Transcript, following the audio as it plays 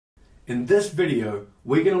In this video,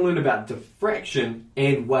 we're going to learn about diffraction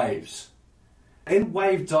and waves. In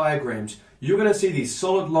wave diagrams, you're going to see these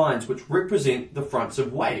solid lines which represent the fronts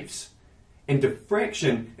of waves. And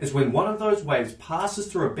diffraction is when one of those waves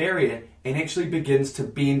passes through a barrier and actually begins to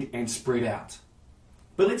bend and spread out.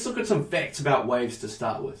 But let's look at some facts about waves to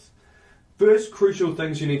start with. First crucial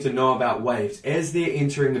things you need to know about waves as they're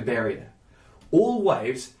entering the barrier. All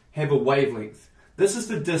waves have a wavelength. This is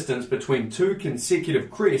the distance between two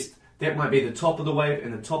consecutive crests. That might be the top of the wave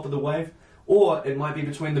and the top of the wave, or it might be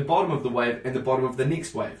between the bottom of the wave and the bottom of the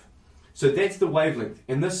next wave. So that's the wavelength,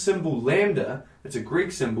 and this symbol lambda, it's a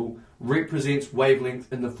Greek symbol, represents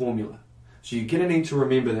wavelength in the formula. So you're going to need to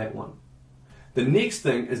remember that one. The next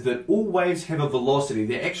thing is that all waves have a velocity.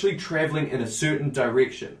 They're actually traveling in a certain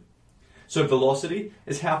direction. So velocity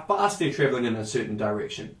is how fast they're traveling in a certain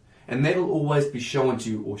direction, and that'll always be shown to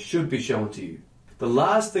you, or should be shown to you. The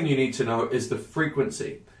last thing you need to know is the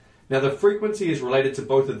frequency. Now the frequency is related to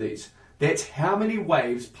both of these. That's how many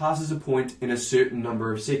waves passes a point in a certain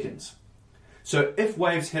number of seconds. So if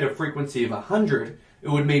waves had a frequency of 100, it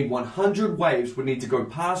would mean 100 waves would need to go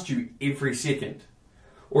past you every second.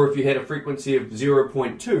 Or if you had a frequency of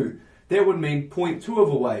 0.2, that would mean 0.2 of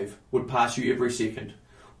a wave would pass you every second.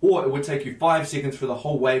 Or it would take you 5 seconds for the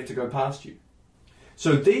whole wave to go past you.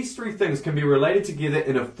 So these three things can be related together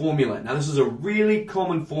in a formula. Now this is a really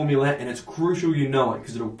common formula and it's crucial you know it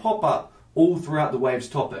because it'll pop up all throughout the waves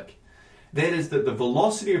topic. That is that the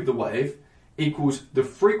velocity of the wave equals the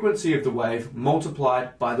frequency of the wave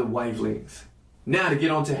multiplied by the wavelength. Now to get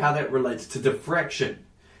on to how that relates to diffraction.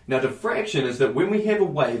 Now diffraction is that when we have a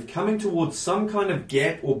wave coming towards some kind of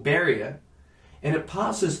gap or barrier and it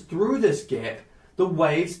passes through this gap, the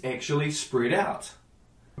waves actually spread out.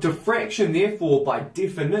 Diffraction, therefore, by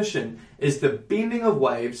definition, is the bending of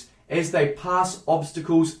waves as they pass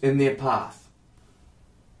obstacles in their path.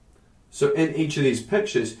 So in each of these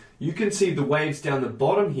pictures, you can see the waves down the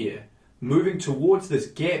bottom here, moving towards this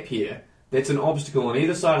gap here. That's an obstacle on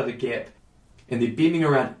either side of the gap, and they're bending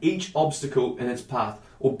around each obstacle in its path,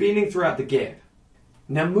 or bending throughout the gap.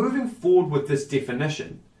 Now moving forward with this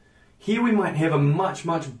definition, here we might have a much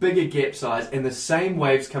bigger gap size and the same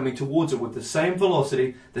waves coming towards it with the same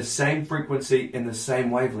velocity, the same frequency and the same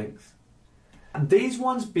wavelength. These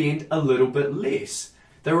ones bend a little bit less.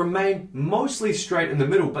 They remain mostly straight in the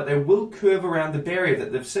middle, but they will curve around the barrier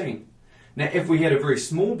that they've seen. Now if we had a very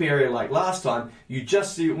small barrier like last time, you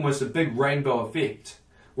just see almost a big rainbow effect.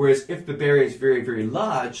 Whereas if the barrier is very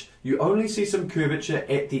large, you only see some curvature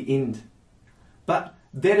at the end. But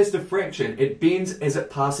that is diffraction. It bends as it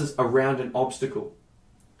passes around an obstacle.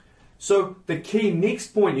 So the key next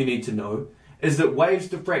point you need to know is that waves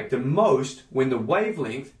diffract the most when the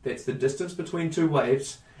wavelength, that's the distance between two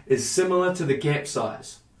waves, is similar to the gap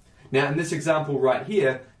size. Now in this example right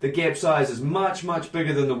here, the gap size is much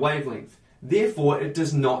bigger than the wavelength. Therefore it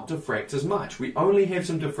does not diffract as much. We only have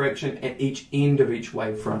some diffraction at each end of each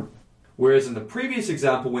wavefront. Whereas in the previous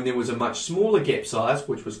example, when there was a much smaller gap size,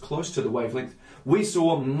 which was close to the wavelength, we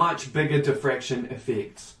saw much bigger diffraction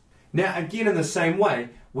effects. Now again, in the same way,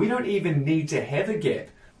 we don't even need to have a gap.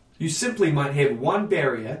 You simply might have one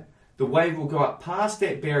barrier, the wave will go up past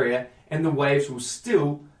that barrier, and the waves will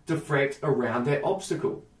still diffract around that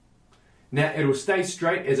obstacle. Now it'll stay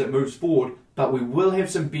straight as it moves forward, but we will have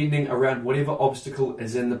some bending around whatever obstacle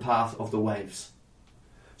is in the path of the waves.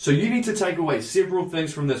 So you need to take away several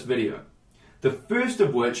things from this video. The first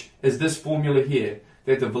of which is this formula here,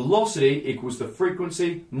 that the velocity equals the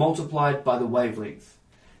frequency multiplied by the wavelength.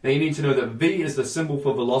 Now you need to know that V is the symbol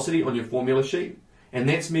for velocity on your formula sheet, and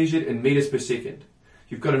that's measured in meters per second.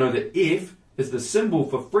 You've got to know that F is the symbol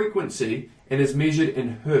for frequency and is measured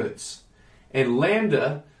in hertz. And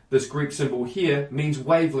lambda, this Greek symbol here, means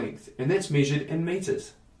wavelength, and that's measured in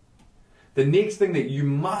meters. The next thing that you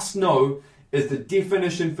must know is the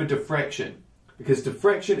definition for diffraction, because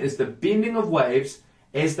diffraction is the bending of waves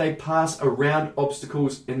as they pass around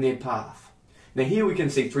obstacles in their path. Now here we can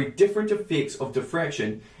see three different effects of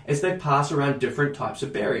diffraction as they pass around different types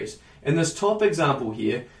of barriers. In this top example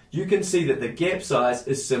here, you can see that the gap size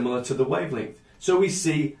is similar to the wavelength. So we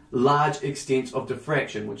see large extents of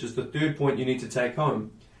diffraction, which is the third point you need to take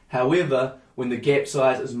home. However, when the gap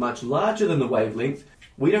size is much larger than the wavelength,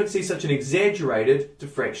 we don't see such an exaggerated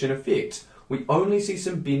diffraction effect. We only see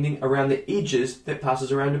some bending around the edges that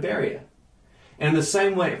passes around a barrier. And in the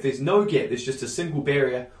same way, if there's no gap, there's just a single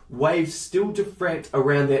barrier, waves still diffract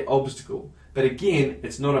around that obstacle. But again,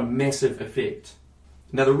 it's not a massive effect.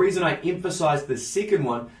 Now the reason I emphasize the second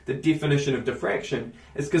one, the definition of diffraction,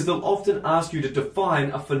 is because they'll often ask you to define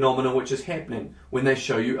a phenomenon which is happening when they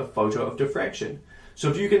show you a photo of diffraction. So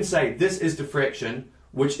if you can say this is diffraction,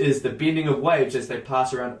 which is the bending of waves as they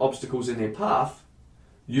pass around obstacles in their path,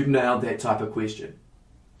 you've nailed that type of question.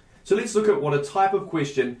 So let's look at what a type of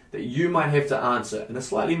question that you might have to answer in a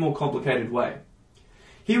slightly more complicated way.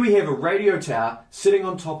 Here we have a radio tower sitting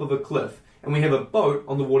on top of a cliff, and we have a boat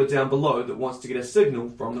on the water down below that wants to get a signal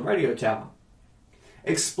from the radio tower.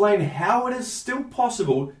 Explain how it is still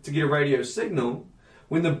possible to get a radio signal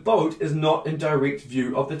when the boat is not in direct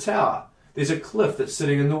view of the tower. There's a cliff that's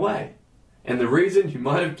sitting in the way. And the reason, you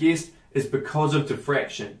might have guessed, is because of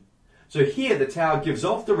diffraction. So here the tower gives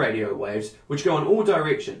off the radio waves which go in all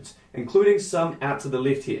directions, including some out to the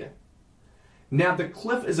left here. Now the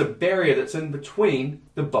cliff is a barrier that's in between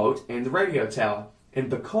the boat and the radio tower, and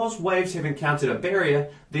because waves have encountered a barrier,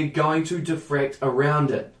 they're going to diffract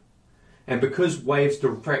around it. And because waves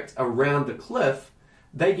diffract around the cliff,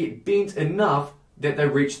 they get bent enough that they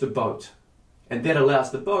reach the boat. And that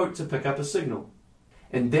allows the boat to pick up a signal.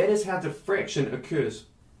 And that is how diffraction occurs.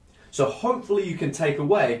 So hopefully you can take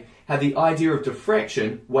away how the idea of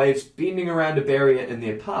diffraction, waves bending around a barrier in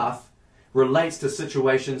their path, relates to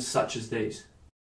situations such as these.